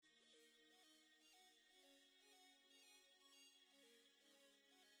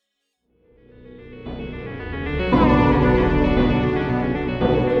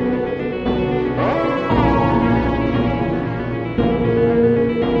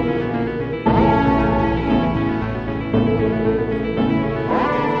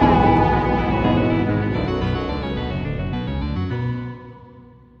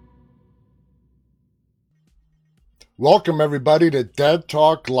Welcome, everybody, to Dead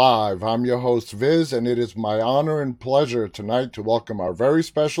Talk Live. I'm your host, Viz, and it is my honor and pleasure tonight to welcome our very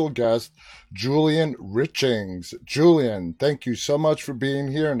special guest, Julian Richings. Julian, thank you so much for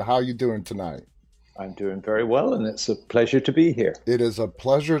being here, and how are you doing tonight? I'm doing very well, and it's a pleasure to be here. It is a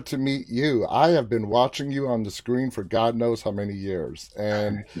pleasure to meet you. I have been watching you on the screen for God knows how many years,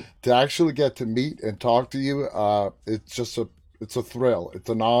 and to actually get to meet and talk to you, it's a thrill. It's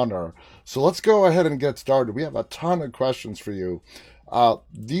an honor. So let's go ahead and get started. We have a ton of questions for you.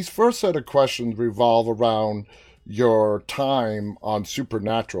 These first set of questions revolve around your time on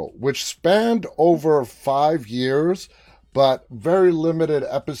Supernatural, which spanned over 5 years, but very limited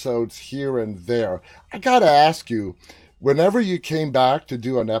episodes here and there. I gotta ask you, whenever you came back to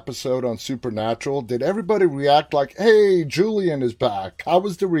do an episode on Supernatural, did everybody react like, hey, Julian is back? How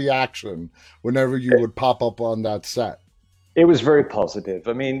was the reaction whenever you It, would pop up on that set? it was very positive.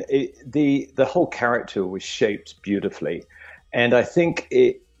 I mean, the whole character was shaped beautifully, and I think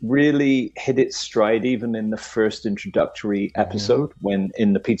it really hit its stride even in the first introductory Hmm. episode when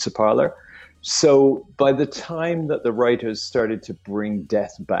in the pizza parlor. So by the time that the writers started to bring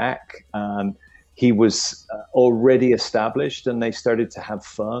Death back, he was already established, and they started to have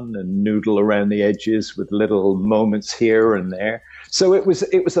fun and noodle around the edges with little moments here and there. So it was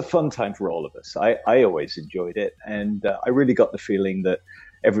a fun time for all of us. I always enjoyed it, and I really got the feeling that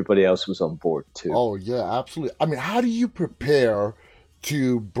everybody else was on board too. Oh, yeah, absolutely. I mean, how do you prepare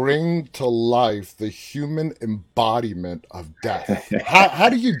to bring to life the human embodiment of death? How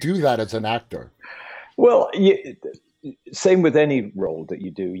do you do that as an actor? Well, same with any role that you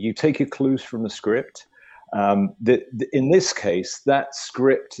do. You take your clues from the script. In this case, that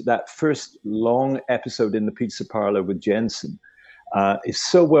script, that first long episode in the pizza parlor with Jensen, is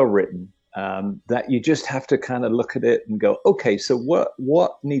so well written that you just have to kind of look at it and go, okay, so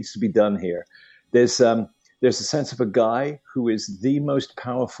what needs to be done here? There's um, there's a sense of a guy who is the most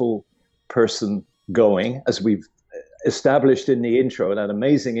powerful person going, as we've established in the intro, that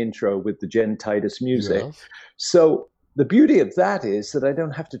amazing intro with the Jen Titus music. Yes. So the beauty of that is that I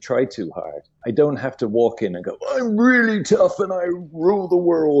don't have to try too hard. I don't have to walk in and go, I'm really tough and I rule the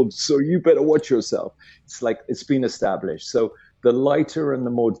world, so you better watch yourself. It's like it's been established. So the lighter and the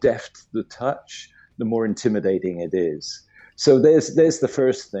more deft the touch, the more intimidating it is. So there's the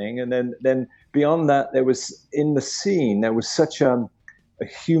first thing, and then beyond that, there was in the scene there was such a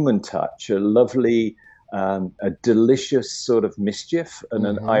human touch, a lovely, a delicious sort of mischief and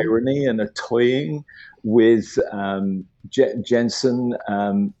an Hmm. irony and a toying with Jensen,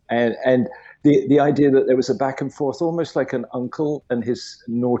 and the idea that there was a back and forth, almost like an uncle and his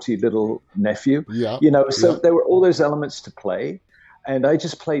naughty little nephew, Yep. So Yep. there were all those elements to play. And I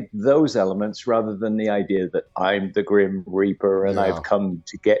just played those elements rather than the idea that I'm the Grim Reaper and I've Yeah. come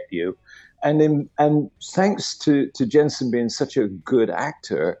to get you. And thanks to Jensen being such a good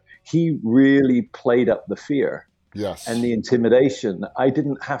actor, he really played up the fear and Yes. the intimidation. I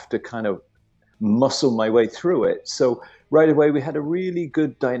didn't have to kind of muscle my way through it. So right away, we had a really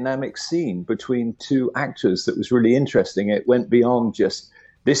good dynamic scene between two actors that was really interesting. It went beyond just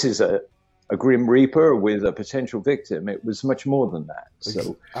this is a grim reaper with a potential victim. It was much more than that. Ex-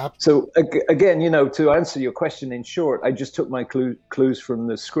 So, ab- again, to answer your question in short, I just took my clues from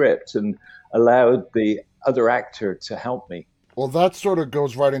the script and allowed the other actor to help me. well, that sort of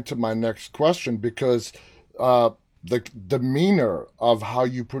goes right into my next question because uh, the demeanor of how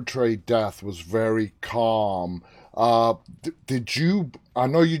you portray death was very calm. Did you? I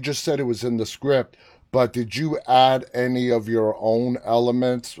know you just said it was in the script, but did you add any of your own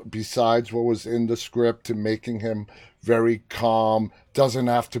elements besides what was in the script to making him very calm? Doesn't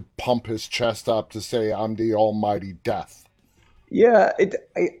have to pump his chest up to say, I'm the almighty death. Yeah,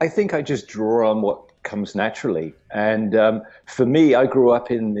 I think I just draw on what comes naturally. And for me, I grew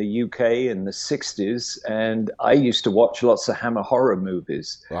up in the UK in the 60s, and I used to watch lots of Hammer horror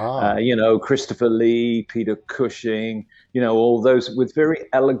movies. Ah, Christopher Lee, Peter Cushing, all those with very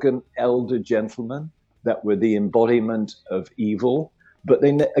elegant elder gentlemen that were the embodiment of evil. But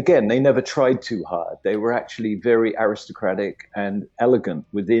again, they never tried too hard. They were actually very aristocratic and elegant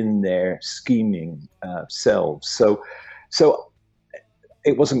within their scheming selves. So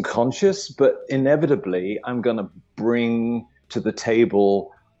it wasn't conscious, but inevitably, I'm going to bring to the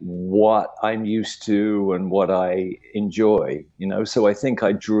table what I'm used to and what I enjoy, So I think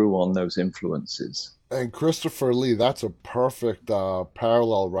I drew on those influences. and Christopher Lee, that's a perfect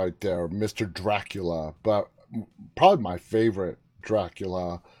parallel right there, Mr. Dracula. But probably my favorite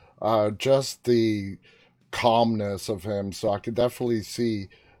Dracula. Just the calmness of him. So I could definitely see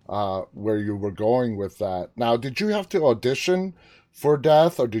where you were going with that. Now, did you have to audition for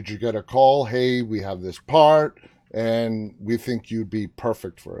Death, or did you get a call? Hey, we have this part. and we think you'd be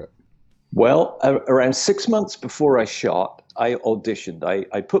perfect for it. Well, around 6 months before I shot, I auditioned.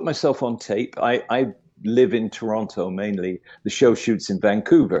 I put myself on tape. I live in Toronto mainly. The show shoots in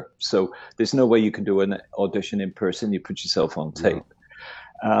Vancouver. So there's no way you can do an audition in person. You put yourself on tape.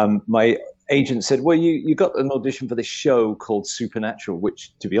 My agent said, well, you got an audition for this show called Supernatural,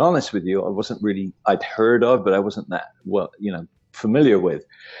 which, to be honest with you, I'd heard of, but I wasn't that familiar with.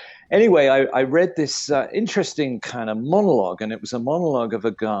 Anyway, I read this interesting kind of monologue, and it was a monologue of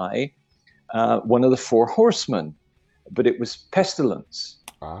a guy, one of the four horsemen, but it was pestilence.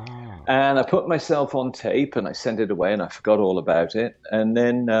 Ah. And I put myself on tape and I sent it away and I forgot all about it. And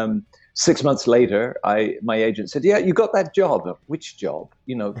then 6 months later, my agent said, yeah, you got that job. Which job?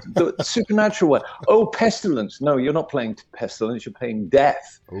 The Supernatural one. Oh, pestilence. No, you're not playing pestilence. You're playing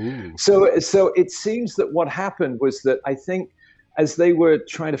death. Ooh. So it seems that what happened was that I think as they were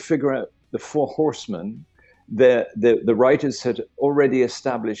trying to figure out the four horsemen, the writers had already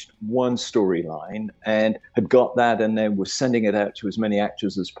established one storyline and had got that, and they were sending it out to as many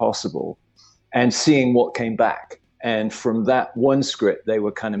actors as possible and seeing what came back. And from that one script, they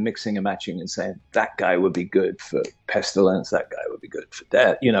were kind of mixing and matching and saying, that guy would be good for pestilence, that guy would be good for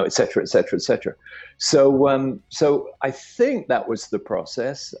death, et cetera, et cetera, et cetera. So I think that was the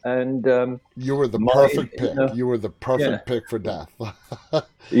process. And you were the perfect pick. You were the perfect pick for death.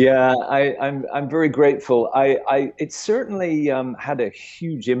 Yeah, I'm very grateful. It certainly had a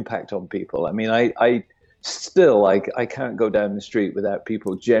huge impact on people. I mean, I still I can't go down the street without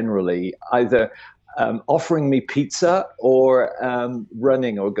people generally either offering me pizza or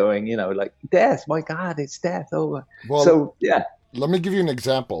running or going, like, death, my God, it's death. Oh, well, so yeah. Let me give you an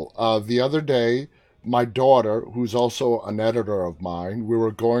example. The other day, my daughter, who's also an editor of mine, we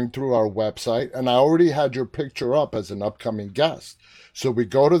were going through our website, and I already had your picture up as an upcoming guest. So we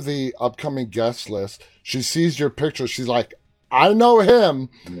go to the upcoming guest list. She sees your picture. She's like, I know him.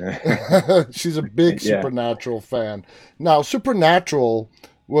 She's a big Supernatural fan. Now, Supernatural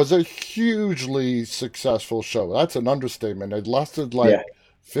was a hugely successful show. That's an understatement. It lasted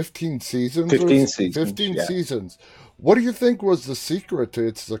 15 seasons. 15 seasons. 15 seasons. What do you think was the secret to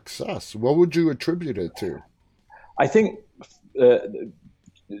its success? What would you attribute it to? I think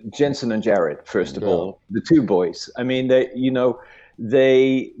Jensen and Jared, first of all, the two boys. I mean,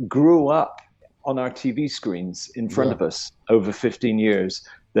 they grew up on our TV screens in front of us over 15 years.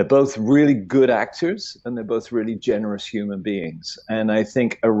 They're both really good actors, and they're both really generous human beings. And I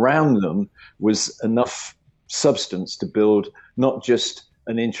think around them was enough substance to build not just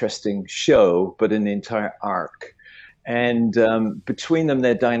an interesting show, but an entire arc. And between them,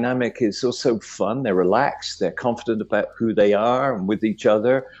 their dynamic is also fun. They're relaxed. They're confident about who they are and with each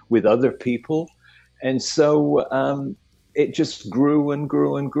other, with other people. And so it just grew and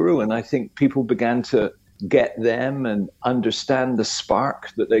grew and grew. And I think people began to get them and understand the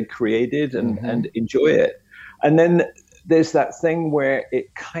spark that they created and enjoy it. And then there's that thing where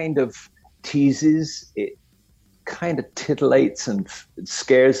it kind of teases, it kind of titillates and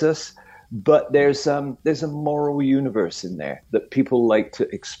scares us. But there's a moral universe in there that people like to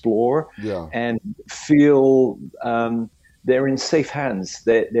explore and feel they're in safe hands.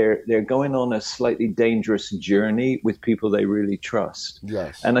 They're going on a slightly dangerous journey with people they really trust.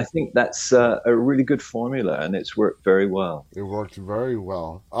 Yes. And I think that's a really good formula, and it's worked very well. It worked very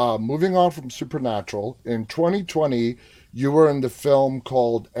well. Moving on from Supernatural, in 2020, you were in the film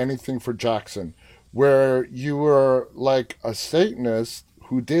called Anything for Jackson, where you were like a Satanist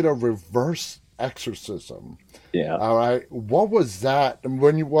who did a reverse exorcism. Yeah. All right. What was that? And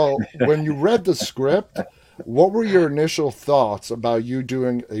when you read the script, what were your initial thoughts about you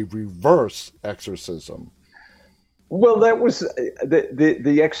doing a reverse exorcism? Well, that was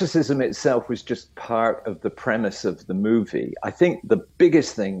the exorcism itself was just part of the premise of the movie. I think the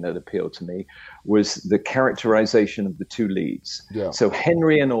biggest thing that appealed to me was the characterization of the two leads. Yeah. So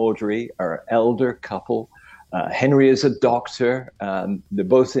Henry and Audrey are an elder couple. Henry is a doctor. They're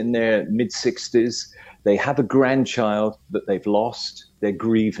both in their mid-60s. They have a grandchild that they've lost. They're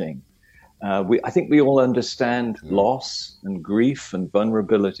grieving. I think we all understand loss and grief and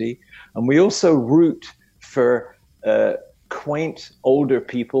vulnerability. And we also root for quaint older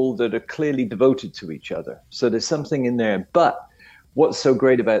people that are clearly devoted to each other. So there's something in there. But what's so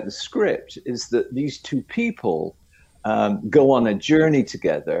great about the script is that these two people go on a journey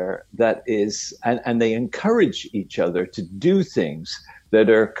together that is, and they encourage each other to do things that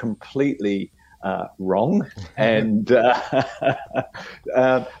are completely wrong. And, they're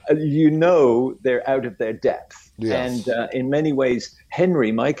out of their depth. Yes. And in many ways,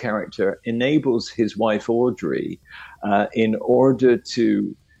 Henry, my character, enables his wife, Audrey, in order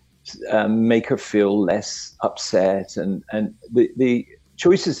to make her feel less upset, and the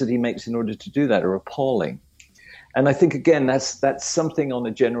choices that he makes in order to do that are appalling. And I think again that's something on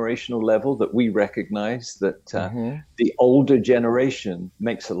a generational level that we recognize, that Hmm. the older generation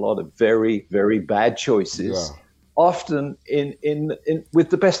makes a lot of very, very bad Yeah. choices, often in with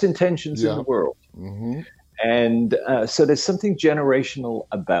the best intentions in the Yeah. world. Hmm. And so there's something generational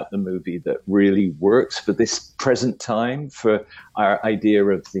about the movie that really works for this present time, for our idea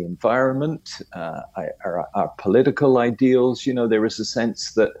of the environment, our political ideals. You know, there is a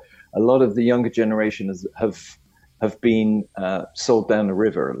sense that a lot of the younger generation have been sold down the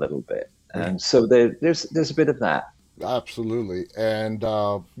river a little bit, and so there's a bit of that. Absolutely. And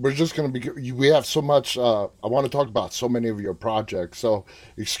we're just going to be, we have so much, I want to talk about so many of your projects. So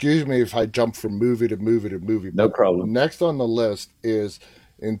excuse me if I jump from movie to movie to movie. No But problem. next on the list is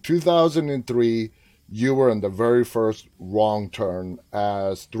in 2003, you were in the very first Wrong Turn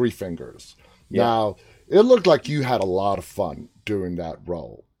as Three Fingers. Yeah, Now, it looked like you had a lot of fun doing that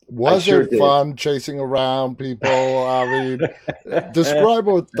role. I Was sure it did. fun chasing around people? I mean, describe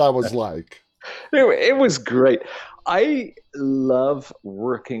what that was like. It was great. I love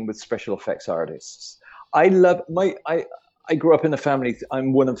working with special effects artists. I love my. I grew up in a family.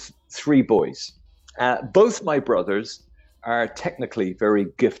 I'm one of three boys. Both my brothers are technically very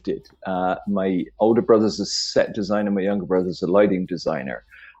gifted. My older brother's a set designer. My younger brother's a lighting designer.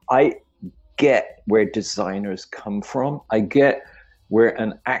 I get where designers come from. I get where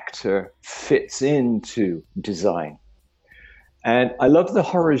an actor fits into design. And I love the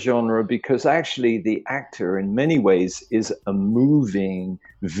horror genre because actually the actor, in many ways, is a moving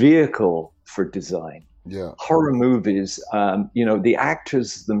vehicle for design. Yeah. Horror movies, the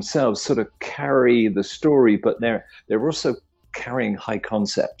actors themselves sort of carry the story, but they're also carrying high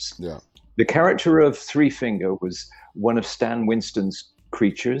concepts. Yeah. The character of Three Finger was one of Stan Winston's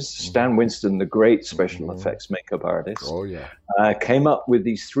creatures. Mm-hmm. Stan Winston, the great special Mm-hmm. effects makeup artist, Oh, yeah. came up with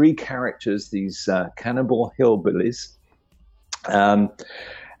these three characters, these cannibal hillbillies. Um,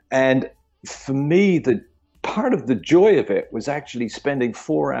 and for me, the part of the joy of it was actually spending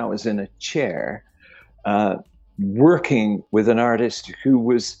 4 hours in a chair, uh, working with an artist who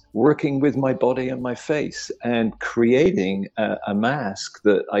was working with my body and my face and creating a mask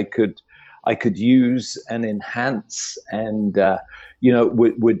that I could use and enhance, and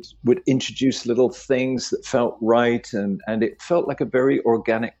would introduce little things that felt right, and it felt like a very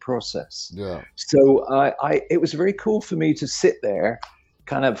organic process. Yeah. So it was very cool for me to sit there,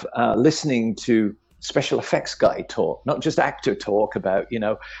 kind of listening to special effects guy talk, not just actor talk about,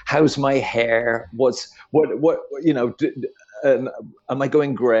 how's my hair, what am I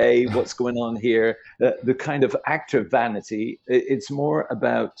going gray, what's going on here, the kind of actor vanity. It's more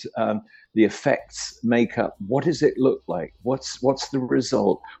about the effects makeup. What does it look like? What's the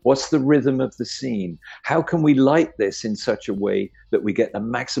result? What's the rhythm of the scene? How can we light this in such a way that we get the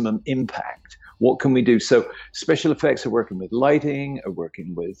maximum impact? What can we do? So special effects are working with lighting, are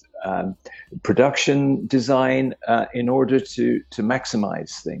working with production design in order to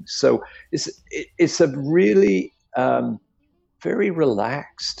maximize things. So it's a really very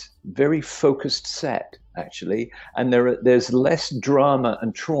relaxed, very focused set, actually, and there's less drama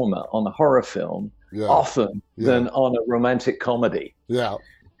and trauma on a horror film Yeah. often Yeah. than on a romantic comedy. Yeah.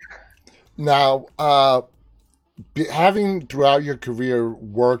 Now, having throughout your career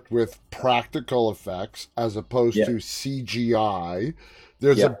worked with practical effects as opposed Yeah, to CGI,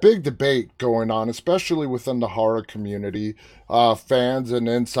 there's a yeah, big debate going on, especially within the horror community. Fans and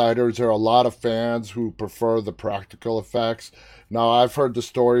insiders, there are a lot of fans who prefer the practical effects. Now, I've heard the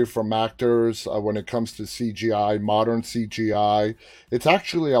story from actors when it comes to CGI, modern CGI. It's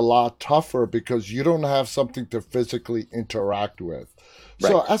actually a lot tougher because you don't have something to physically interact with.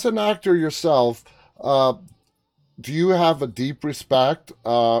 So, right. as an actor yourself, uh, do you have a deep respect?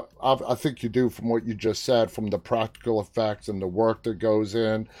 I think you do from what you just said, from the practical effects and the work that goes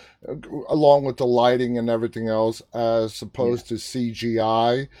in, uh, along with the lighting and everything else, as Yeah, opposed to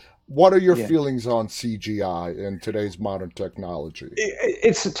CGI. What are your yeah. feelings on CGI in today's modern technology?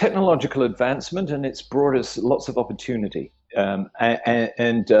 It's a technological advancement, and it's brought us lots of opportunity.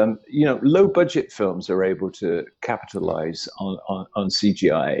 Low budget films are able to Yeah, capitalize on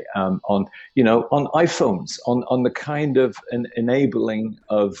CGI, on iPhones, on the kind of an enabling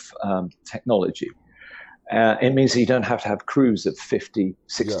of technology. It means that you don't have to have crews of 50, yeah,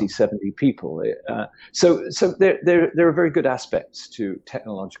 60, 70 people. So there are very good aspects to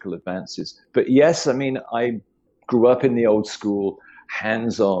technological advances. But yes, I mean, I grew up in the old school,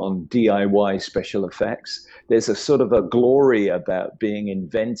 hands-on DIY special effects. There's a sort of a glory about being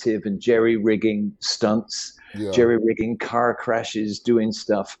inventive and jerry-rigging stunts, yeah, jerry-rigging car crashes, doing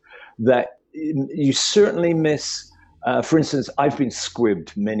stuff. that you certainly miss. For instance, I've been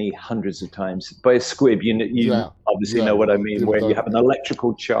squibbed many hundreds of times. By a squib, you Yeah, obviously yeah. know what I mean, With where you the have an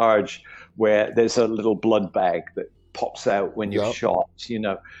electrical charge, where there's a little blood bag that pops out when you're yep. shot.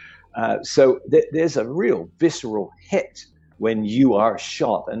 So there's a real visceral hit when you are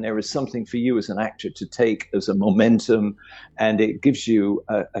shot, and there is something for you as an actor to take as a momentum, and it gives you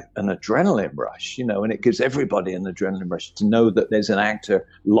an adrenaline rush, and it gives everybody an adrenaline rush to know that there's an actor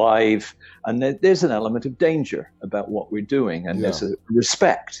live, and there's an element of danger about what we're doing, and Yeah. there's a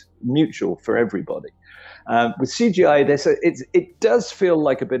respect mutual for everybody. With CGI, it does feel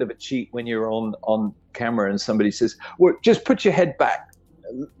like a bit of a cheat when you're on camera and somebody says, "Well, just put your head back,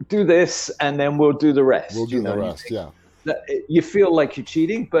 do this, and then we'll do the rest." We'll do the rest. Yeah. You feel like you're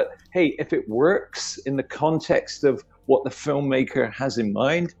cheating, but hey, if it works in the context of what the filmmaker has in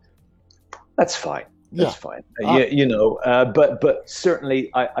mind, that's fine. That's fine. But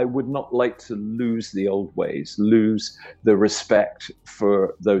certainly, I would not like to lose the old ways, lose the respect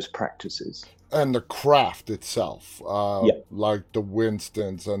for those practices. And the craft itself, Yeah. like the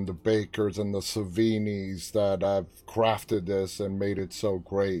Winstons and the Bakers and the Savinis that have crafted this and made it so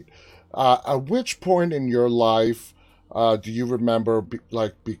great. At which point in your life do you remember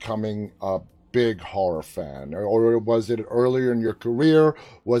becoming a big horror fan, or was it earlier in your career?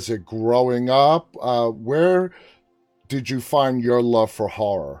 Was it growing up? Where did you find your love for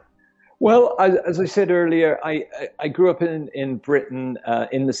horror? Well, as I said earlier, I grew up in Britain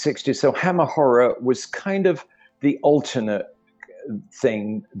in the 60s, so Hammer horror was kind of the alternate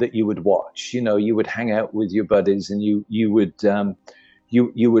thing that you would watch. You would hang out with your buddies, and you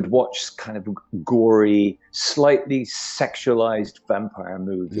would watch kind of gory, slightly sexualized vampire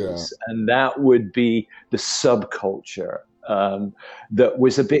movies, and that would be the subculture that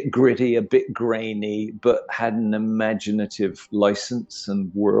was a bit gritty, a bit grainy, but had an imaginative license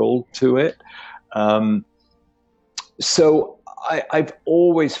and world to it. So I've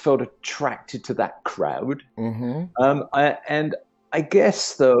always felt attracted to that crowd. Mm-hmm. And I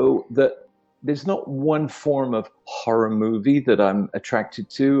guess, though, that there's not one form of horror movie that I'm attracted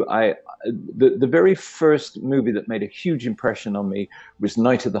to. The very first movie that made a huge impression on me was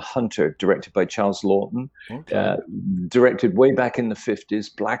Night of the Hunter, directed by Charles Laughton. Okay. Directed way back in the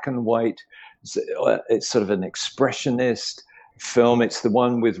 50s, black and white. It's sort of an expressionist film. It's the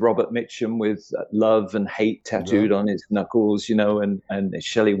one with Robert Mitchum with love and hate tattooed on his knuckles, and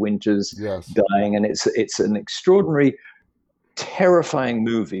Shelley Winters dying. And it's an extraordinary, terrifying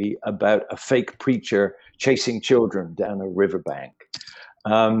movie about a fake preacher chasing children down a riverbank.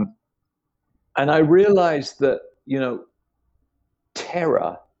 And I realized that,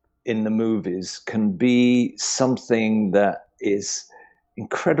 terror in the movies can be something that is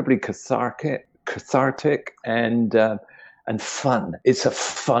incredibly cathartic and fun. It's a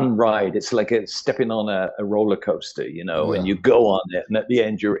fun ride. It's like stepping on a roller coaster, and you go on it, and at the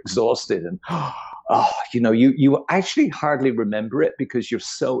end you're exhausted, and you actually hardly remember it because you're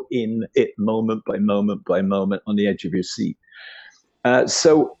so in it moment by moment by moment on the edge of your seat.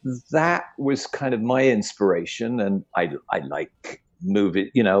 So that was kind of my inspiration, and I like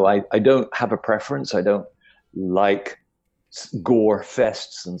movies. I don't have a preference. I don't like gore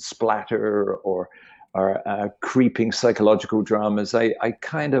fests and splatter or creeping psychological dramas. I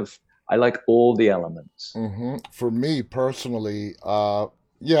like all the elements. Mm-hmm. For me personally,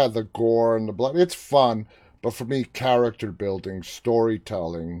 the gore and the blood, it's fun, but for me, character building,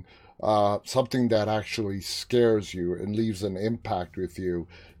 storytelling, something that actually scares you and leaves an impact with you,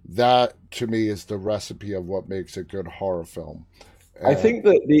 that to me is the recipe of what makes a good horror film. I think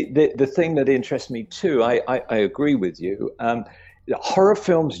that the thing that interests me too, I agree with you. Horror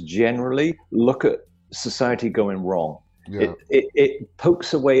films generally look at society going wrong. Yeah. It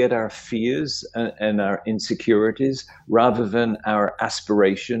pokes away at our fears and our insecurities rather than our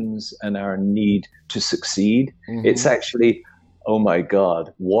aspirations and our need to succeed. Mm-hmm. It's actually, oh my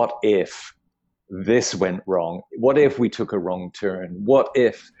God, what if this went wrong? What if we took a wrong turn? What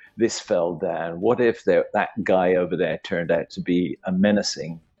if this fell down? What if that guy over there turned out to be a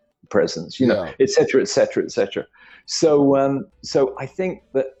menacing presence? Et cetera, et cetera, et cetera. So I think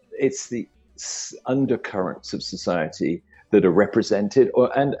that it's the undercurrents of society that are represented,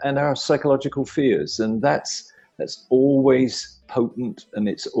 and our psychological fears, and that's always potent and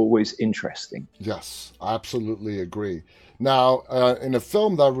it's always interesting. Yes, I absolutely agree. Now, in a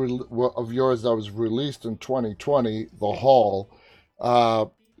film of yours that was released in 2020, The Hall,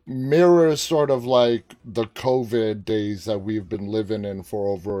 mirrors sort of like the COVID days that we've been living in for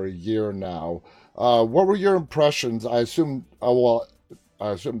over a year now. What were your impressions? I assume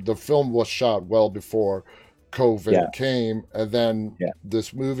the film was shot well before COVID Yeah. came, and then Yeah.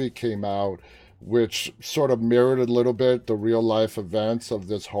 this movie came out, which sort of mirrored a little bit the real life events of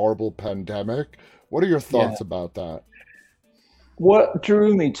this horrible pandemic. What are your Yeah. thoughts about that? What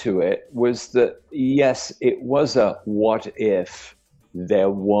drew me to it was that, yes, it was a what if there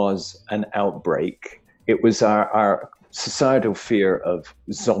was an outbreak. It was our societal fear of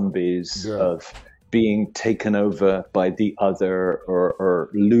zombies, Yeah, of being taken over by the other, or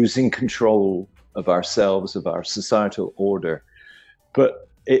losing control of ourselves, of our societal order. But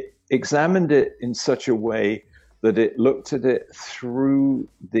it examined it in such a way that it looked at it through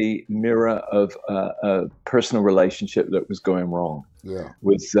the mirror of a personal relationship that was going wrong yeah,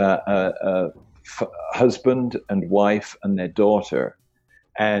 with husband and wife and their daughter,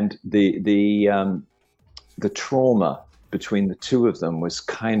 and the trauma between the two of them was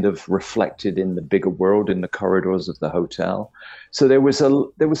kind of reflected in the bigger world, in the corridors of the hotel. So there was a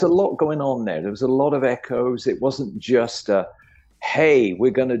lot going on there. There was a lot of echoes. It wasn't just a, hey,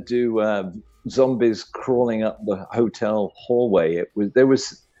 we're going to do zombies crawling up the hotel hallway.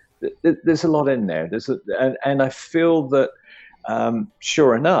 There's a lot in there. And I feel that,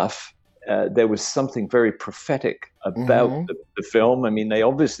 sure enough, there was something very prophetic about hmm the film. I mean, they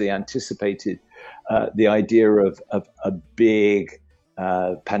obviously anticipated the idea of a big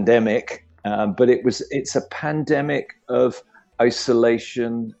pandemic, but it's a pandemic of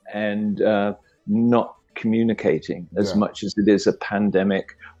isolation and not communicating as yeah. much as it is a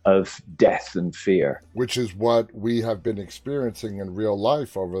pandemic of death and fear. Which is what we have been experiencing in real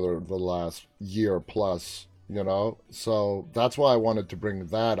life over the last year plus, you know? So that's why I wanted to bring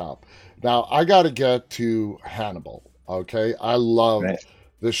that up. Now, I got to get to Hannibal, okay? I loved Right?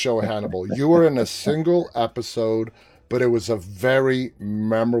 the show Hannibal. You were in a single episode, but it was a very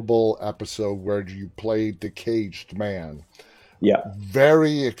memorable episode where you played the caged man. Yeah,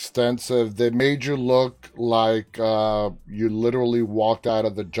 Very extensive. They made you look like you literally walked out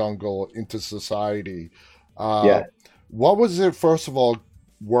of the jungle into society. Uh, yeah. what was it, first of all,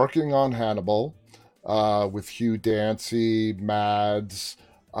 working on Hannibal with Hugh Dancy, Mads,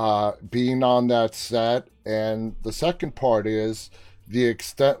 being on that set? And the second part is the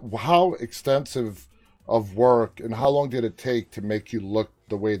extent, how extensive of work and how long did it take to make you look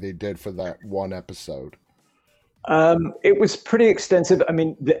the way they did for that one episode? It was pretty extensive. I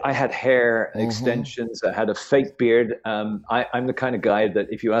mean, I had hair Mm-hmm. extensions. I had a fake beard. I'm the kind of guy that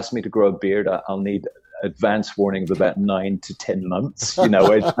if you ask me to grow a beard, I'll need advance warning of about 9 to 10 months. I'm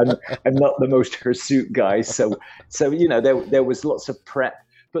not the most hirsute guy, so there was lots of prep,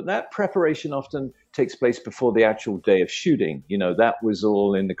 but that preparation often takes place before the actual day of shooting. That was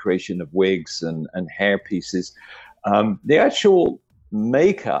all in the creation of wigs and hair pieces. The actual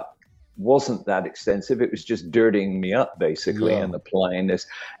makeup wasn't that extensive. It was just dirtying me up basically Yeah. and applying this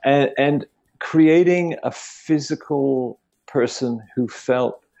and creating a physical person who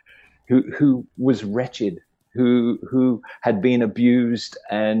was wretched, who had been abused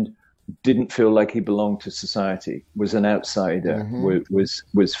and didn't feel like he belonged to society, was an outsider, Mm-hmm.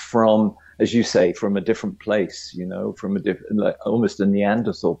 was from, as you say, from a different place, from a different, like almost a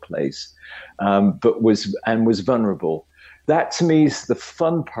Neanderthal place, but was vulnerable. That to me is the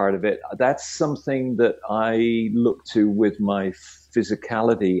fun part of it. That's something that I look to with my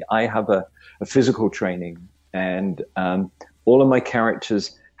physicality. I have a physical training, and all of my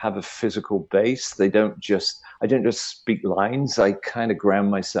characters have a physical base. I don't just speak lines. I kind of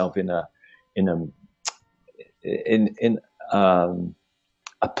ground myself in a in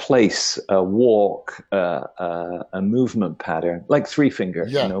a place, a walk, a movement pattern, like Three Finger,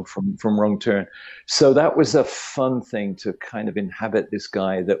 Yeah. from Wrong Turn. So that was a fun thing to kind of inhabit this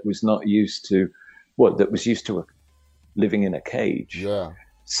guy that was not used to, that was used to living in a cage. Yeah.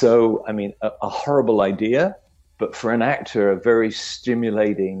 So, I mean, a horrible idea, but for an actor, a very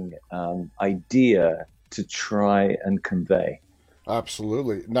stimulating idea to try and convey.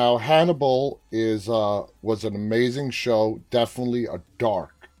 Absolutely. Now, Hannibal is was an amazing show, definitely a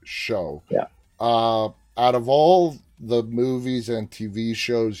dark show. Yeah. Out of all the movies and TV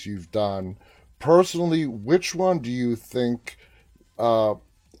shows you've done, personally, which one do you think uh,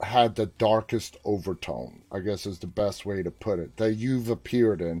 had the darkest overtone? I guess is the best way to put it. That you've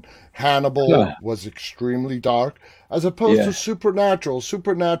appeared in. Hannibal Yeah. was extremely dark, as opposed to Yeah. Supernatural.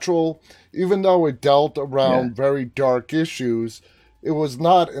 Supernatural, even though it dealt Yeah. around very dark issues, it was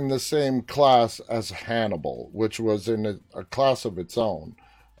not in the same class as Hannibal, which was in a class of its own,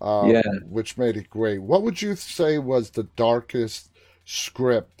 Yeah. which made it great. What would you say was the darkest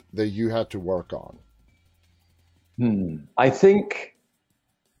script that you had to work on? I think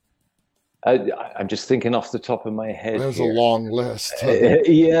I'm just thinking off the top of my head There's a here. long list.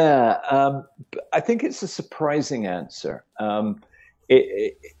 Yeah, I think it's a surprising answer.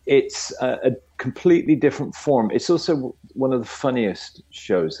 It's a completely different form. It's also one of the funniest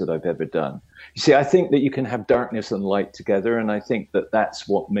shows that I've ever done. You see, I think that you can have darkness and light together, and I think that that's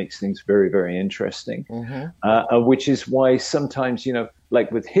what makes things very, very interesting. Hmm. Which is why sometimes,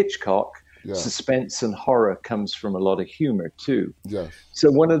 like with Hitchcock, Yeah. suspense and horror comes from a lot of humor too. Yes.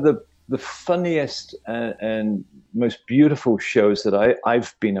 So one of the funniest and most beautiful shows that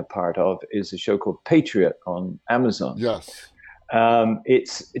I've been a part of is a show called Patriot on Amazon. Yes.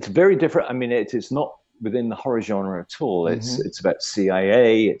 It's very different. I mean, it is not within the horror genre at all. Hmm. It's about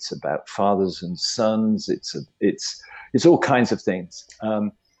CIA. It's about fathers and sons. It's all kinds of things.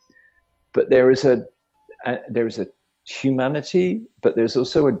 But there is a humanity, but there's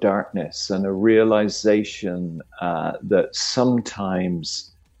also a darkness and a realization that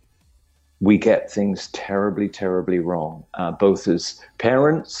sometimes we get things terribly, terribly wrong, both as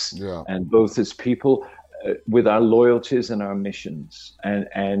parents Yeah. and both as people, with our loyalties and our missions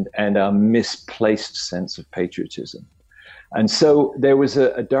and our misplaced sense of patriotism. And so there was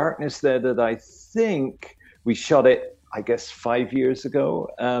a darkness there that I think we shot it, I guess, 5 years ago.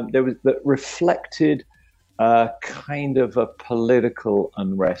 There was that reflected kind of a political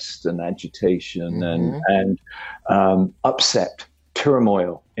unrest and agitation Hmm. and upset,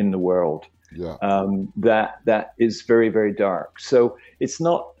 turmoil in the world. Yeah. That is very, very dark. So it's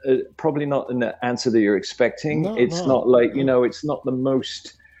not probably not an answer that you're expecting. No, It's no. not like, it's not the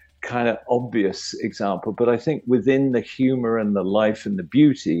most kind of obvious example, but I think within the humor and the life and the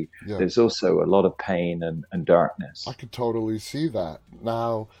beauty, Yeah. there's also a lot of pain and darkness. I could totally see that.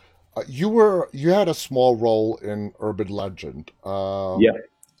 Now, you had a small role in Urban Legend. Yeah.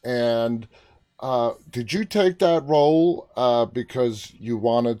 And did you take that role because you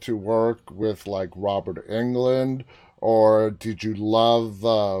wanted to work with like Robert Englund, or did you love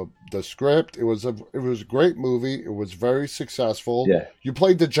the script? It was a great movie. It was very successful. Yeah. You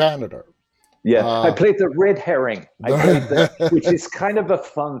played the janitor. Yeah, I Uh, played the red herring. Which is kind of a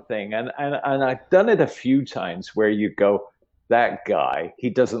fun thing, and I've done it a few times where you go, that guy, he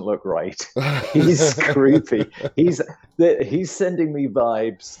doesn't look right. He's creepy. He's sending me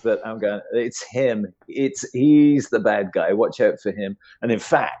vibes that I'm going, it's him. He's the bad guy. Watch out for him. And in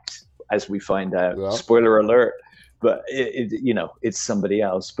fact, as we find out, yeah, spoiler alert, but it's somebody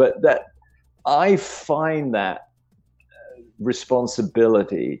else. But that I find that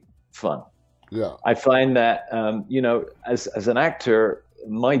responsibility fun. yeah, I find that, as an actor,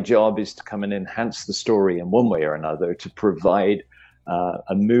 my job is to come and enhance the story in one way or another to provide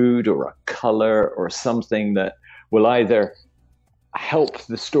a mood or a color or something that will either help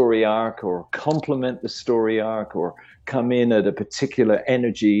the story arc or complement the story arc or come in at a particular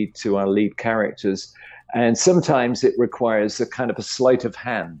energy to our lead characters. And sometimes it requires a kind of a sleight of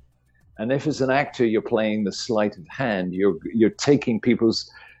hand. And if as an actor you're playing the sleight of hand, you're taking people's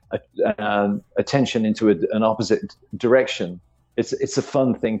attention into an opposite direction. It's a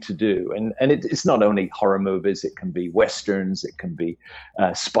fun thing to do, and it's not only horror movies. It can be westerns, it can be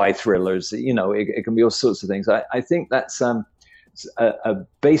spy thrillers. It can be all sorts of things. I think that's a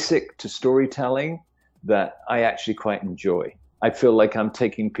basic to storytelling that I actually quite enjoy. I feel like I'm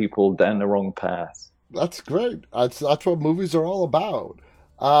taking people down the wrong path. that's great. That's what movies are all about.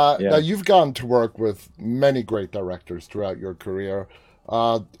 Now Yeah, you've gotten to work with many great directors throughout your career.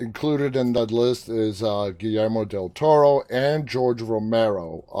 Included in that list is Guillermo del Toro and George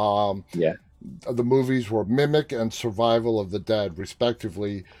Romero. yeah. The movies were Mimic and Survival of the Dead,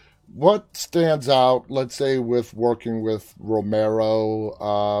 respectively. What stands out, let's say, with working with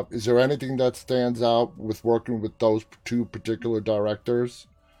Romero? Is there anything that stands out with working with those two particular directors?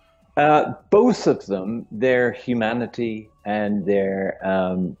 Both of them, their humanity and their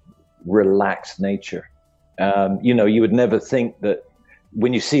relaxed nature. You would never think that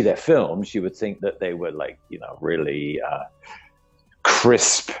when you see their films, you would think that they were like, really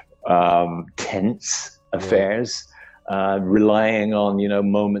crisp, tense affairs, relying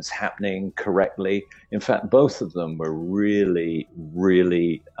on, moments happening correctly. In fact, both of them were really,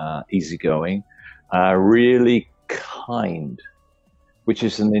 really easygoing, really kind, which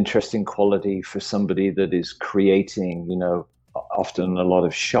is an interesting quality for somebody that is creating, often a lot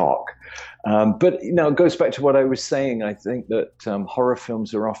of shock. But it goes back to what I was saying. I think that horror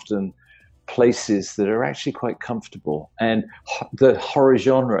films are often places that are actually quite comfortable, and the horror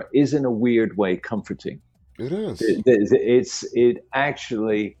genre is, in a weird way, comforting. It is. It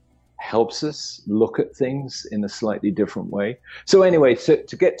actually helps us look at things in a slightly different way. So anyway,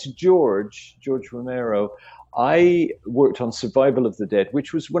 to get to George Romero, I worked on Survival of the Dead,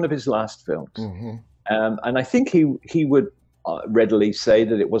 which was one of his last films. Hmm. And I think he would readily say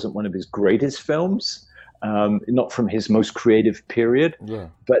that it wasn't one of his greatest films, not from his most creative period, Yeah.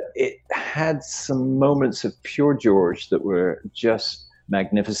 but it had some moments of pure George that were just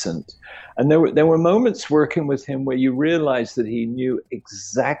magnificent. And there were moments working with him where you realized that he knew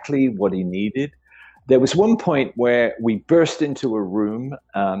exactly what he needed. There was one point where we burst into a room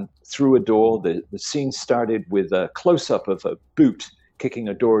through a door. The scene started with a close-up of a boot kicking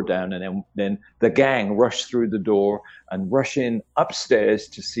a door down, and then the gang rush through the door and rush in upstairs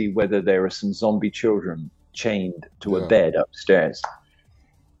to see whether there are some zombie children chained to a bed upstairs.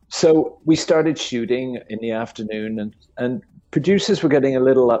 So we started shooting in the afternoon, and producers were getting a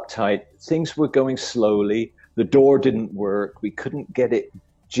little uptight. Things were going slowly. The door didn't work. We couldn't get it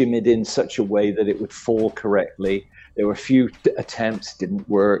jimmied in such a way that it would fall correctly. There were a few attempts, didn't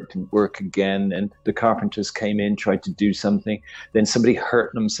work again. And the carpenters came in, tried to do something. Then somebody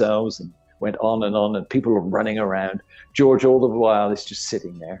hurt themselves and went on, and people were running around. George, all the while, is just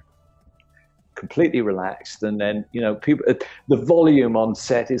sitting there, completely relaxed. And then, people, the volume on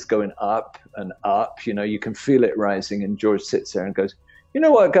set is going up and up. You can feel it rising. And George sits there and goes, "You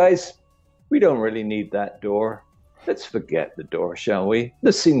know what, guys? We don't really need that door. Let's forget the door, shall we?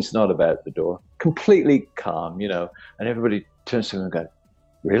 The scene's not about the door." Completely calm, and everybody turns to him and goes,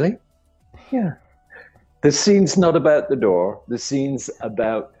 "Really? Yeah. The scene's not about the door. The scene's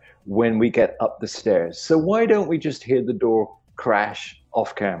about when we get up the stairs. So why don't we just hear the door crash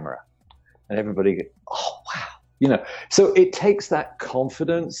off camera?" And everybody goes, "Oh, wow." So it takes that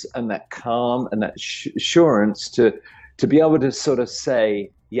confidence and that calm and that assurance to be able to sort of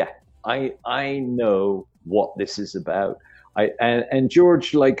say, "Yeah, I know what this is about." And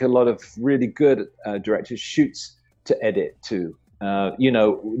George, like a lot of really good directors, shoots to edit too.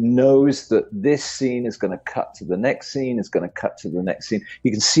 Knows that this scene is going to cut to the next scene, is going to cut to the next scene.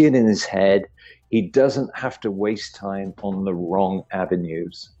 You can see it in his head. He doesn't have to waste time on the wrong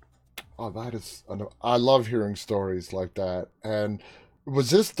avenues. Oh, I love hearing stories like that. And was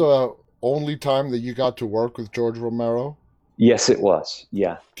this the only time that you got to work with George Romero? Yes, it was.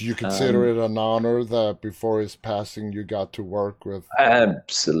 Yeah. Do you consider it an honor that before his passing you got to work with?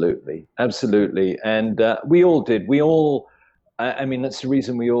 Absolutely. Absolutely. And we all did. I mean, that's the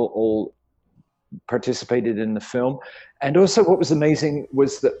reason we all participated in the film. And also what was amazing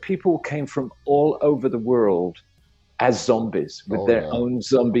was that people came from all over the world as zombies with their own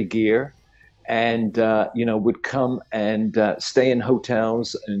zombie gear, and would come and stay in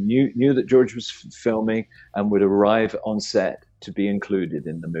hotels and knew that George was filming and would arrive on set to be included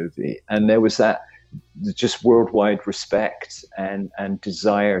in the movie. And there was that just worldwide respect and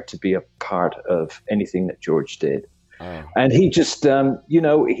desire to be a part of anything that George did. Oh. And he just, he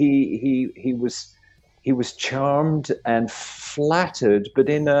was charmed and flattered, but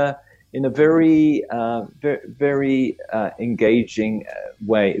in a very, very engaging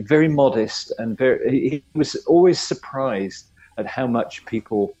way, very modest, and he was always surprised at how much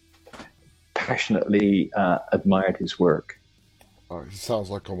people passionately admired his work. He sounds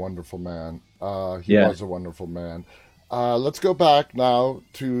like a wonderful man. He was a wonderful man. Let's go back now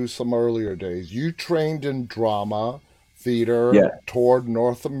to some earlier days. You trained in drama, theater, toured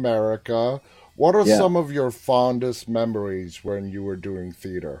North America. What are some of your fondest memories when you were doing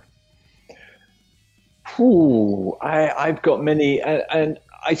theater? Ooh, I've got many, and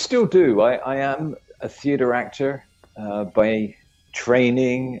I still do. I am a theater actor by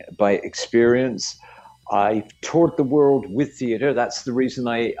training, by experience. I've toured the world with theater. That's the reason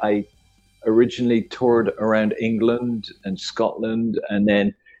I originally toured around England and Scotland, and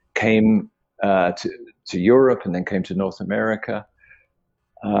then came to Europe, and then came to North America.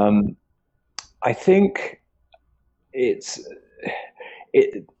 I think it's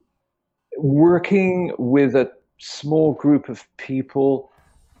working with a small group of people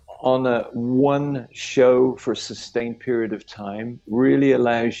on one show for a sustained period of time really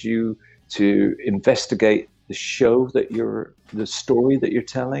allows you to investigate the the story that you're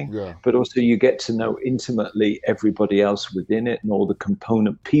telling, but also you get to know intimately everybody else within it and all the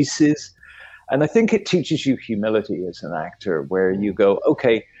component pieces. And I think it teaches you humility as an actor, where you go,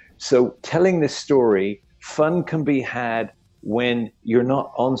 okay, so telling this story, fun can be had when you're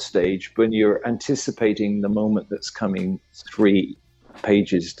not on stage, when you're anticipating the moment that's coming 3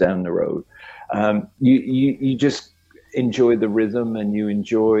 pages down the road. You just enjoy the rhythm, and you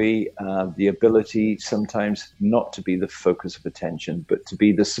enjoy the ability sometimes not to be the focus of attention, but to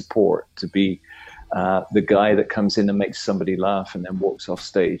be the support, to be the guy that comes in and makes somebody laugh and then walks off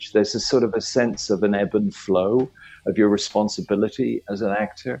stage. There's a sort of a sense of an ebb and flow of your responsibility as an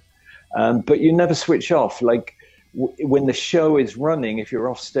actor. But you never switch off. Like when the show is running, if you're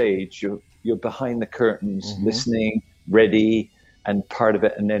off stage, you're behind the curtains, listening, ready, and part of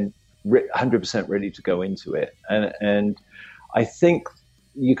it, and then 100% ready to go into it. And I think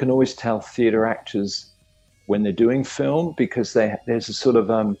you can always tell theater actors when they're doing film, because there's a sort of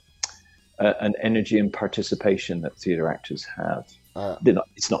an energy and participation that theater actors have.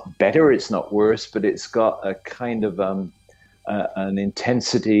 It's not better, it's not worse, but it's got a kind of an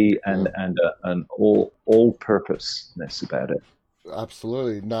intensity and an all-purposeness about it.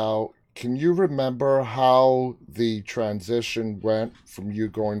 Absolutely. Now, can you remember how the transition went from you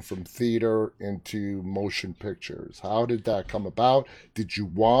going from theater into motion pictures? How did that come about? Did you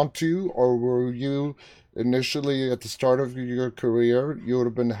want to, or were you initially at the start of your career, you would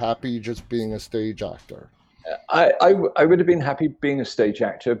have been happy just being a stage actor? I would have been happy being a stage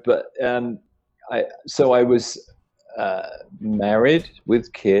actor, but I was married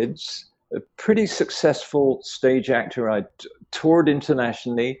with kids, a pretty successful stage actor. I toured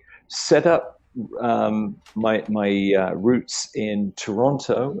internationally, set up my roots in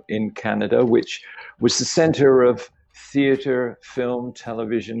Toronto, in Canada, which was the center of theater, film,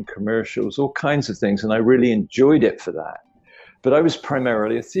 television, commercials, all kinds of things. And I really enjoyed it for that. But I was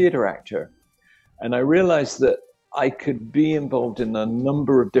primarily a theater actor. And I realized that I could be involved in a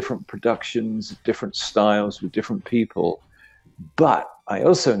number of different productions, different styles with different people. But I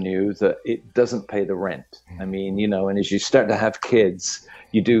also knew that it doesn't pay the rent. I mean, you know, and as you start to have kids,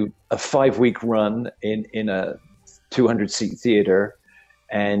 you do a 5-week run in a 200-seat theater,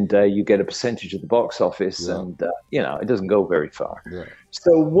 and you get a percentage of the box office, and you know, it doesn't go very far.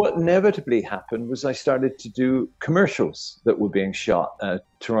 So what inevitably happened was I started to do commercials that were being shot.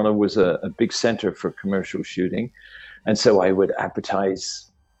 Toronto was a big center for commercial shooting, and so I would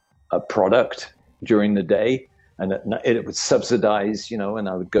advertise a product during the day, and it would subsidize, you know, and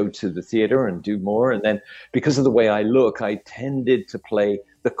I would go to the theater and do more. And then because of the way I look, I tended to play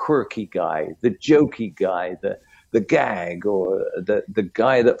the quirky guy, the jokey guy, the gag, or the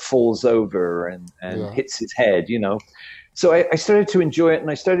guy that falls over and hits his head, you know. So I started to enjoy it,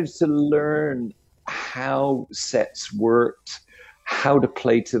 and I started to learn how sets worked, how to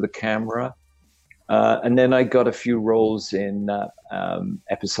play to the camera. And then I got a few roles in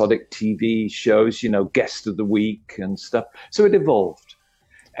episodic TV shows, you know, Guest of the Week and stuff. So it evolved.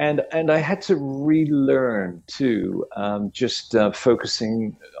 And I had to relearn too, just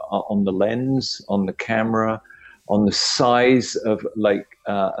focusing on the lens, on the camera, on the size of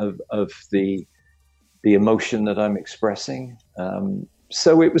of the emotion that I'm expressing.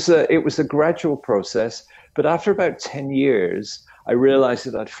 So it was a gradual process. But after about 10 years, I realized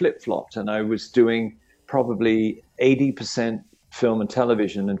that I'd flip-flopped, and I was doing probably 80% film and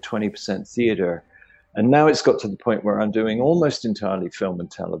television and 20% theater. And now it's got to the point where I'm doing almost entirely film and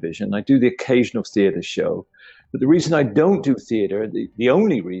television. I do the occasional theater show. But the reason I don't do theater, the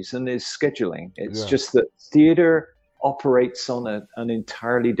only reason, is scheduling. It's just that theater operates on an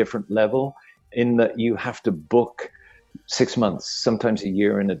entirely different level, in that you have to book 6 months, sometimes a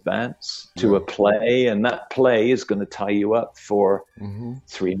year in advance to a play, and that play is going to tie you up for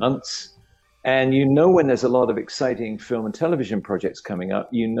 3 months. And you know, when there's a lot of exciting film and television projects coming up,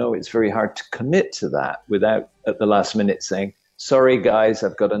 you know it's very hard to commit to that without at the last minute saying, sorry guys,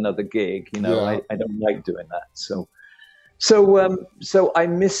 I've got another gig. You know, I don't like doing that. So I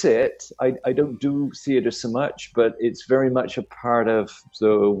miss it. I don't do theater so much, but it's very much a part of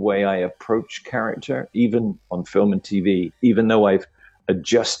the way I approach character, even on film and TV. Even though I've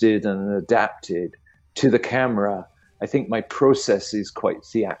adjusted and adapted to the camera, I think my process is quite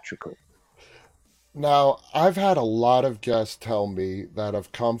theatrical. Now, I've had a lot of guests tell me that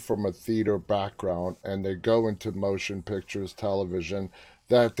have come from a theater background and they go into motion pictures, television,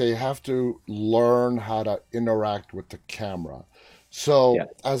 that they have to learn how to interact with the camera. So,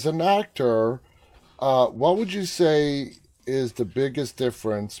 as an actor, what would you say is the biggest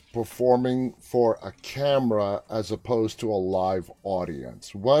difference performing for a camera as opposed to a live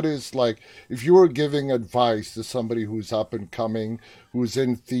audience? What is, like, if you were giving advice to somebody who's up and coming, who's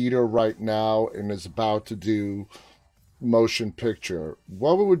in theater right now and is about to do motion picture,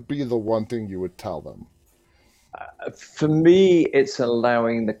 what would be the one thing you would tell them? For me, it's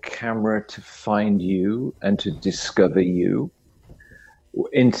allowing the camera to find you and to discover you.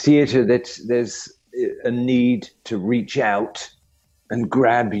 In theater, there's a need to reach out and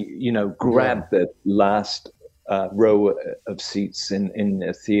grab the last row of seats in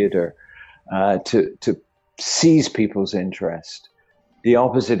a theater, to seize people's interest. The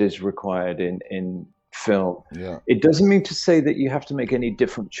opposite is required in film. It doesn't mean to say that you have to make any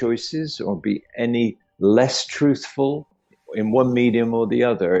different choices or be any less truthful in one medium or the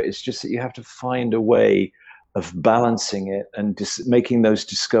other. It's just that you have to find a way of balancing it and making those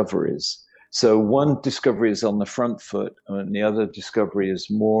discoveries. So one discovery is on the front foot, and the other discovery is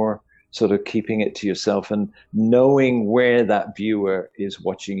more sort of keeping it to yourself and knowing where that viewer is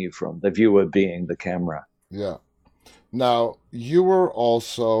watching you from, the viewer being the camera. Yeah. Now, you were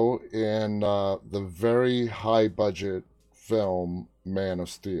also in the very high budget film Man of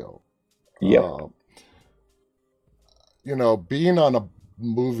Steel. Yep. Uh, being on a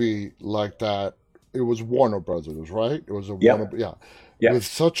movie like that, it was Warner Brothers, right? It was a Warner, Yep. yeah, with Yep.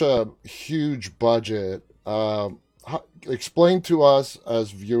 such a huge budget. Explain to us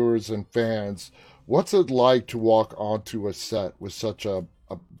as viewers and fans, what's it like to walk onto a set with such a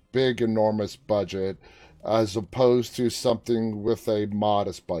big, enormous budget, as opposed to something with a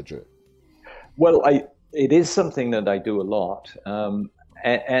modest budget? Well, it is something that I do a lot.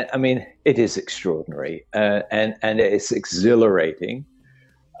 And I mean, it is extraordinary and it's exhilarating.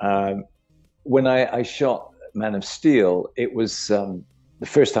 Um, when I shot Man of Steel, it was the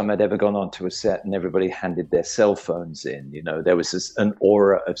first time I'd ever gone onto a set and everybody handed their cell phones in. You know, there was an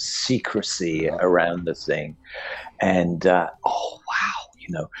aura of secrecy Yeah. around the thing. And oh,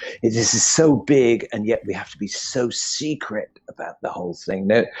 wow, this is so big and yet we have to be so secret about the whole thing.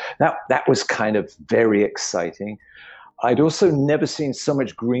 That was kind of very exciting. I'd also never seen so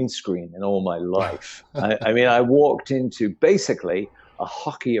much green screen in all my life. I mean, I walked into basically a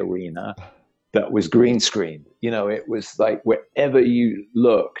hockey arena that was green screen. It was like wherever you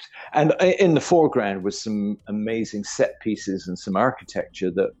looked. And in the foreground was some amazing set pieces and some architecture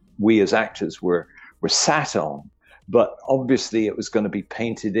that we as actors were sat on. But obviously it was going to be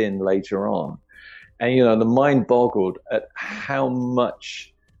painted in later on. And, the mind boggled at how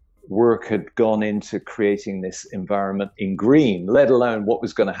much work had gone into creating this environment in green, let alone what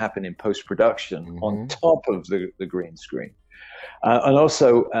was going to happen in post-production on Hmm. top of the green screen. And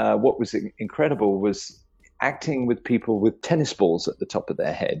also, what was incredible was acting with people with tennis balls at the top of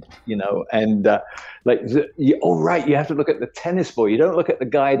their head, and oh, right, you have to look at the tennis ball. You don't look at the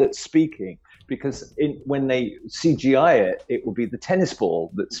guy that's speaking because when they CGI it, it will be the tennis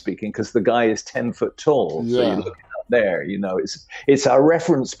ball that's speaking because the guy is 10 foot tall. So you Yeah. look up there, it's a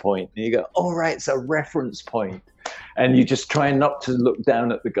reference point. And you go, oh, right, it's a reference point. And you just try not to look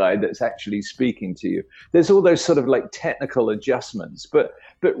down at the guy that's actually speaking to you. There's all those sort of like technical adjustments, but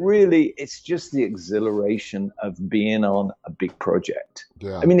really it's just the exhilaration of being on a big project.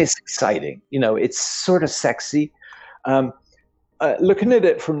 Yeah. I mean, it's exciting, it's sort of sexy. Looking at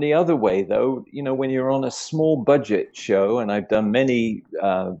it from the other way, though, when you're on a small budget show, and I've done many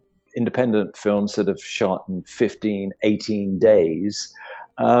independent films that have shot in 15, 18 days,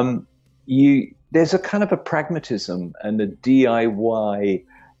 there's a kind of a pragmatism and a DIY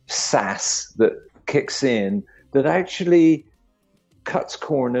sass that kicks in that actually cuts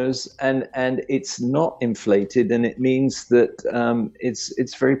corners and it's not inflated, and it means that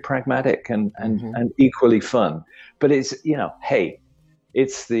it's very pragmatic and Hmm. and equally fun. But it's hey,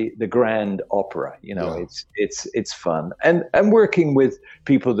 it's the grand opera. Yeah. It's fun and working with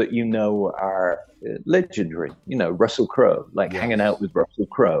people that are legendary. Russell Crowe, like hanging Yes. out with Russell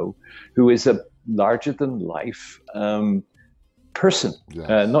Crowe, who is a larger than life person,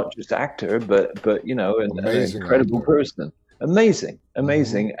 Yes. not just actor, but an Amazing incredible actor. person. Amazing, Hmm.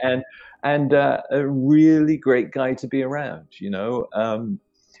 amazing, and a really great guy to be around.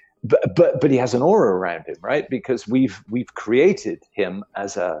 But he has an aura around him, right? Because we've created him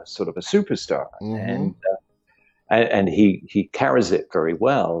as a sort of a superstar, Hmm. and he carries it very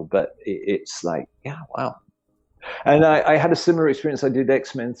well. But it's like, yeah, wow. And I had a similar experience. I did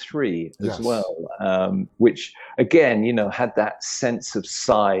X-Men 3 as Yes. well, which again, had that sense of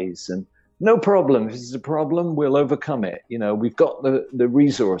size and no problem. If it's a problem, we'll overcome it. We've got the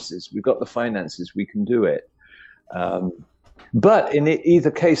resources, we've got the finances, we can do it. Um, but in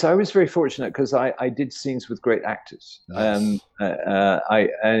either case, I was very fortunate because I did scenes with great actors. Yes. I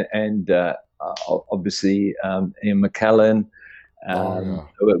and Obviously Ian McKellen Oh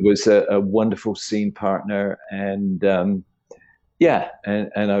yeah. was a wonderful scene partner, and yeah,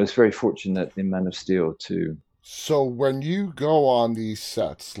 and I was very fortunate in Man of Steel too. So when you go on these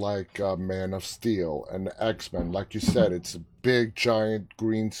sets like Man of Steel and X Men, like you said, it's a big giant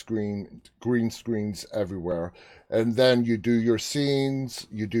green screens everywhere, and then you do your scenes,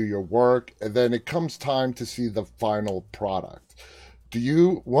 you do your work, and then it comes time to see the final product.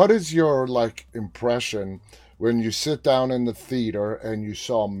 What is your like impression when you sit down in the theater and you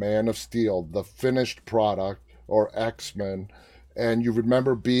saw Man of Steel, the finished product, or X Men, and you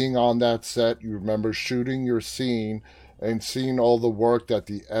remember being on that set, you remember shooting your scene and seeing all the work that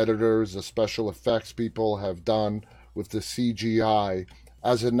the editors, the special effects people have done with the CGI.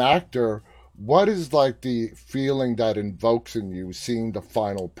 As an actor, what is like the feeling that invokes in you seeing the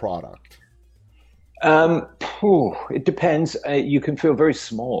final product? It depends. You can feel very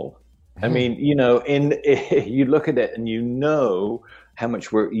small. I Hmm. mean, you look at it and you know how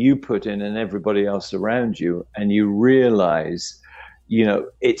much work you put in and everybody else around you, and you realize,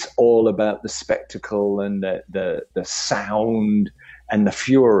 it's all about the spectacle and the sound and the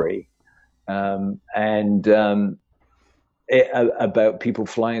fury, and about people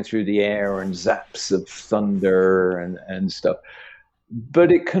flying through the air and zaps of thunder and stuff.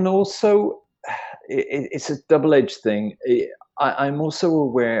 But it can also, it's a double-edged thing. I'm also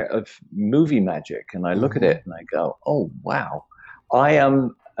aware of movie magic, and I look at Hmm. it and I go, "Oh wow, I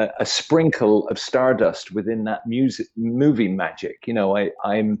am a sprinkle of stardust within that music movie magic."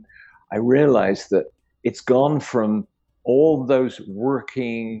 I realize that it's gone from all those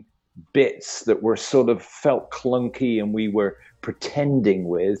working bits that were sort of felt clunky and we were pretending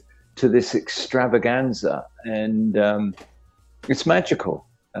with to this extravaganza, and it's magical.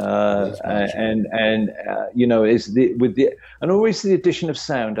 It is magical. Is the with the and always the addition of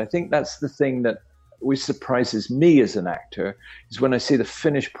sound. I think that's the thing that always surprises me as an actor is when I see the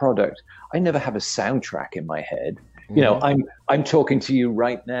finished product. I never have a soundtrack in my head. Hmm. I'm talking to you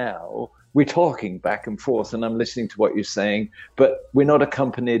right now. We're talking back and forth, and I'm listening to what you're saying, but we're not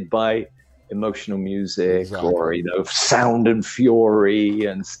accompanied by emotional music or Exactly. sound and fury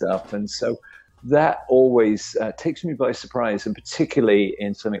and stuff. And so that always takes me by surprise, and particularly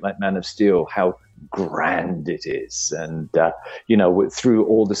in something like Man of Steel, how grand it is, and through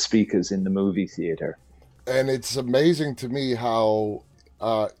all the speakers in the movie theater. And it's amazing to me how,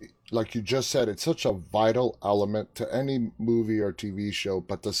 uh, like you just said, it's such a vital element to any movie or TV show.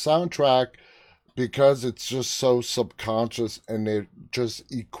 But the soundtrack, because it's just so subconscious and it just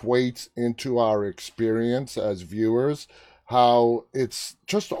equates into our experience as viewers, how it's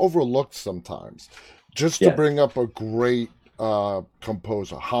just overlooked sometimes. Just to Yeah. bring up a great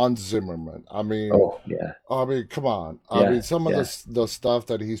composer, Hans Zimmerman. Oh, yeah. Come on. Yeah. Some of Yeah. the stuff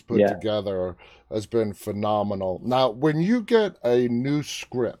that he's put Yeah. together has been phenomenal. Now, when you get a new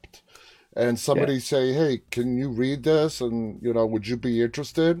script and Yeah. somebody say, "Hey, can you read this?" and would you be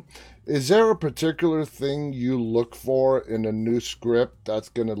interested? Is there a particular thing you look for in a new script that's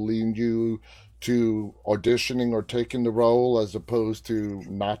going to lead you to auditioning or taking the role as opposed to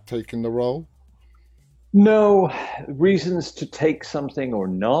not taking the role? No, reasons to take something or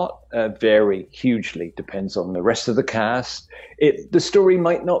not vary hugely. Depends on the rest of the cast. The story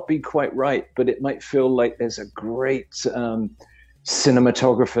might not be quite right, but it might feel like there's a great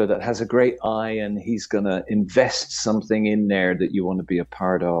cinematographer that has a great eye, and he's going to invest something in there that you want to be a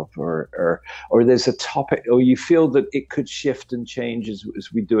part of, or there's a topic, or you feel that it could shift and change as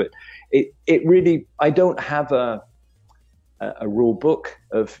we do it. It really, I don't have a rule book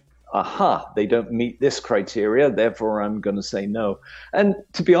of they don't meet this criteria, therefore I'm going to say no. And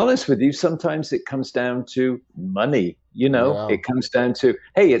to be honest with you, sometimes it comes down to money. Yeah. It comes down to,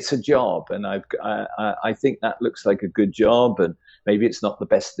 hey, it's a job, and I think that looks like a good job, and maybe it's not the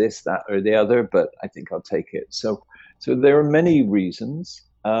best this, that, or the other, but I think I'll take it. So there are many reasons,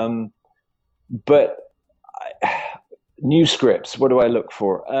 but new scripts. What do I look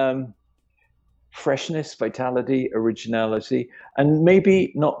for? Freshness, vitality, originality, and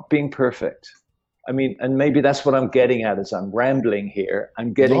maybe not being perfect. I mean, and maybe that's what I'm getting at as I'm rambling here.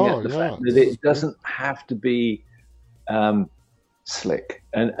 I'm getting No, at the fact yeah, that this is it great. doesn't have to be um, slick,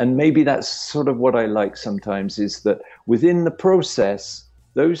 and maybe that's sort of what I like sometimes is that within the process,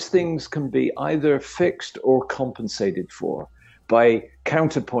 those things can be either fixed or compensated for by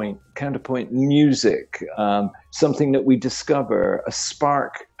counterpoint music, something that we discover, a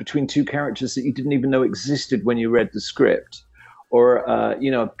spark between two characters that you didn't even know existed when you read the script, or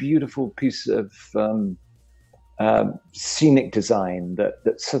a beautiful piece of scenic design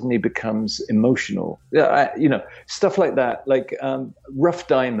that suddenly becomes emotional. Yeah, stuff like that. Like Rough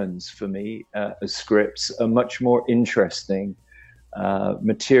Diamonds for me as scripts are much more interesting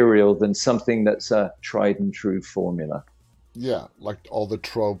material than something that's a tried and true formula. Yeah, like all the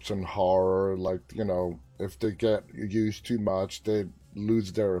tropes in horror, like, if they get used too much, they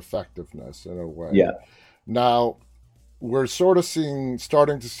lose their effectiveness in a way. Yeah, Now, we're sort of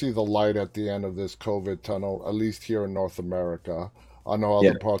starting to see the light at the end of this COVID tunnel, at least here in North America. I know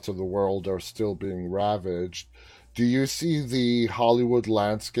yeah. other parts of the world are still being ravaged. Do you see the Hollywood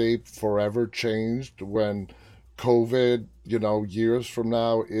landscape forever changed when COVID, years from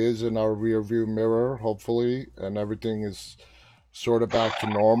now is in our rearview mirror, hopefully, and everything is sort of back to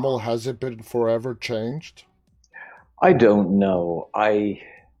normal? Has it been forever changed? I don't know.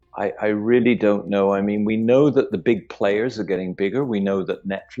 I really don't know. I mean, we know that the big players are getting bigger. We know that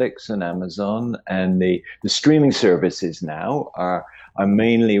Netflix and Amazon and the streaming services now are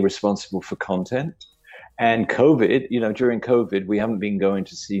mainly responsible for content. And COVID, during COVID, we haven't been going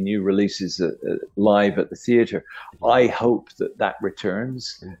to see new releases live at the theater. I hope that that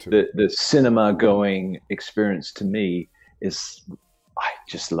returns. The cinema going experience to me is, I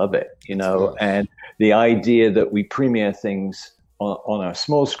just love it, Yes. and the idea that we premiere things on our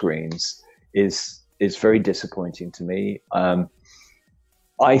small screens is very disappointing to me.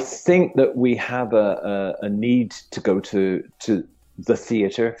 I think that we have a need to go to the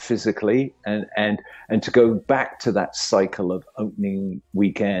theater physically and to go back to that cycle of opening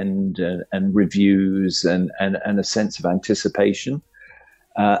weekend and reviews and a sense of anticipation,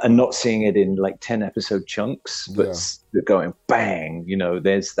 and not seeing it in like 10 episode chunks, but going bang,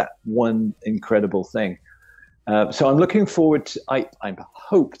 there's that one incredible thing. So I'm looking forward to, I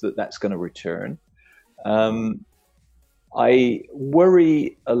hope that that's going to return. I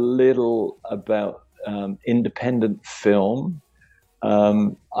worry a little about independent film.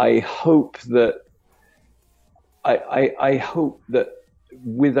 I hope that I hope that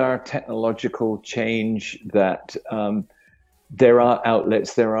with our technological change that there are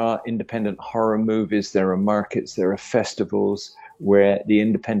outlets, there are independent horror movies, there are markets, there are festivals where the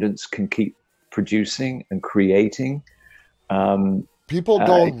independents can keep producing and creating. People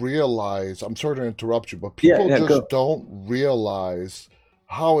don't realize, I'm sorry to interrupt you, but people just don't realize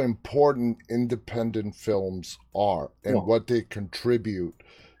how important independent films are and what they contribute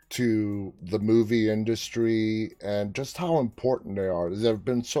to the movie industry and just how important they are. There have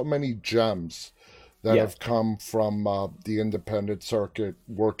been so many gems that have come from the independent circuit,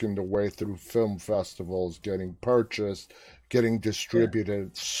 working their way through film festivals, getting purchased, getting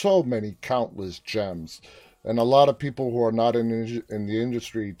distributed. So many countless gems. And a lot of people who are not in the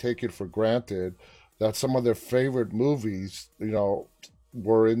industry take it for granted that some of their favorite movies,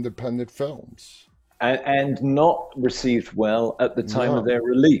 were independent films. And not received well at the time of their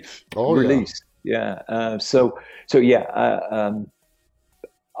release.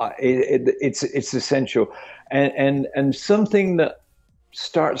 It's essential, and something that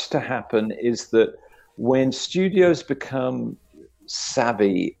starts to happen is that when studios become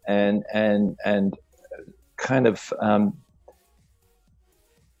savvy and kind of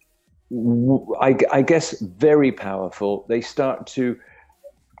I guess very powerful, they start to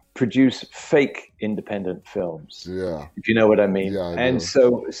produce fake independent films. Yeah, if you know what I mean. Yeah, I and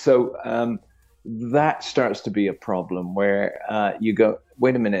do. so that starts to be a problem where you go,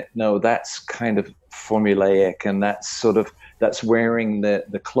 wait a minute, no, that's kind of formulaic, and that's wearing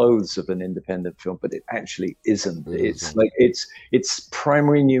the clothes of an independent film, but it actually isn't. It's like it's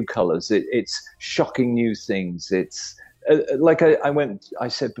primary new colors. It's shocking new things. It's like I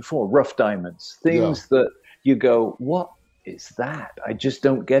said before, rough diamonds, things that you go, what is that? I just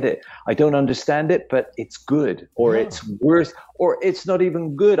don't get it. I don't understand it, but it's good, or it's worth, or it's not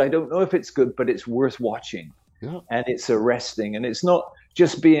even good. I don't know if it's good, but it's worth watching. And it's arresting, and it's not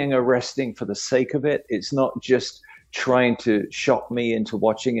just being arresting for the sake of it. It's not just trying to shock me into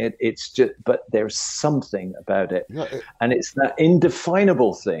watching it. It's just, but there's something about it. And it's that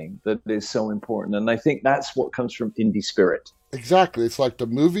indefinable thing that is so important. And I think that's what comes from indie spirit. Exactly. It's like the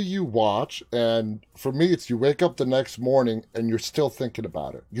movie you watch, and for me, it's you wake up the next morning and you're still thinking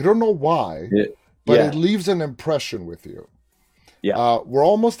about it. You don't know why, but it leaves an impression with you. We're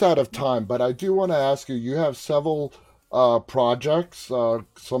almost out of time, but I do want to ask you, you have several projects,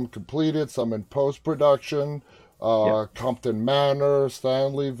 some completed, some in post-production, Compton Manor,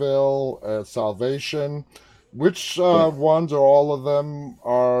 Stanleyville, Salvation. Which ones or all of them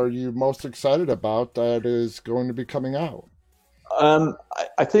are you most excited about that is going to be coming out?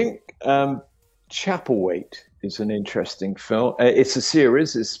 I think Chapelwaite is an interesting film. It's a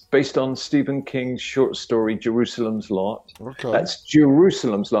series. It's based on Stephen King's short story Jerusalem's Lot. Okay. That's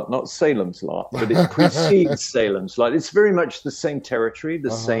Jerusalem's Lot, not Salem's Lot, but it precedes Salem's Lot. It's very much the same territory,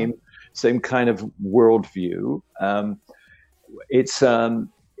 the same kind of worldview.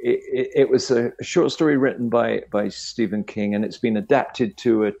 It was a short story written by Stephen King, and it's been adapted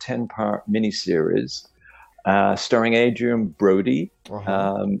to a 10-part miniseries. Starring Adrian Brody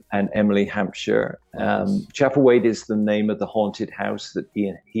and Emily Hampshire. Chapelwaite is the name of the haunted house that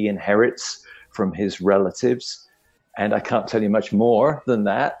he inherits from his relatives. And I can't tell you much more than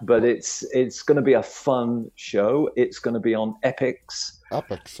that, but it's going to be a fun show. It's going to be on Epix,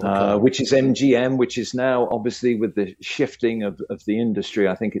 which is MGM, which is now, obviously, with the shifting of the industry,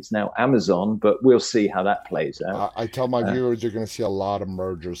 I think it's now Amazon, but we'll see how that plays out. I tell my viewers you're going to see a lot of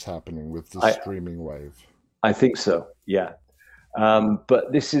mergers happening with the streaming wave. I think so, yeah.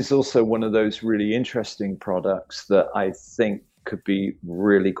 But this is also one of those really interesting products that I think could be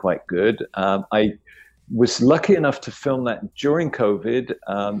really quite good. I was lucky enough to film that during COVID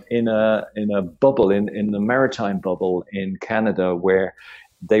in a bubble in the maritime bubble in Canada where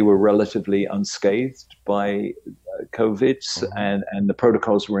they were relatively unscathed by COVIDs, Mhm. and the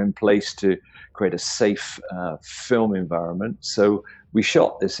protocols were in place to create a safe film environment. So we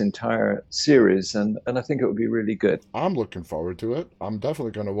shot this entire series, and I think it would be really good. I'm looking forward to it. I'm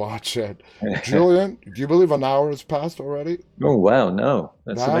definitely going to watch it. Julian, do you believe an hour has passed already? Oh wow, no,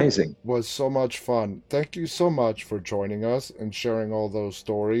 that's That amazing. was so much fun. Thank you so much for joining us and sharing all those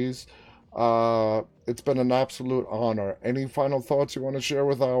stories. It's been an absolute honor. Any final thoughts you want to share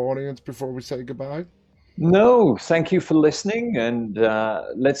with our audience before we say goodbye? No, thank you for listening, and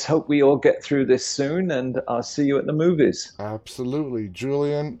let's hope we all get through this soon. And I'll see you at the movies. Absolutely.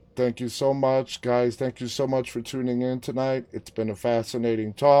 Julian, thank you so much. Guys, thank you so much for tuning in tonight. It's been a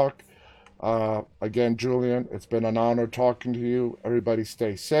fascinating talk. Again, Julian, it's been an honor talking to you. Everybody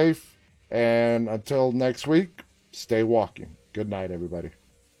stay safe. And until next week, stay walking. Good night, everybody.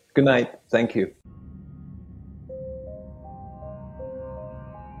 Good night. Thank you.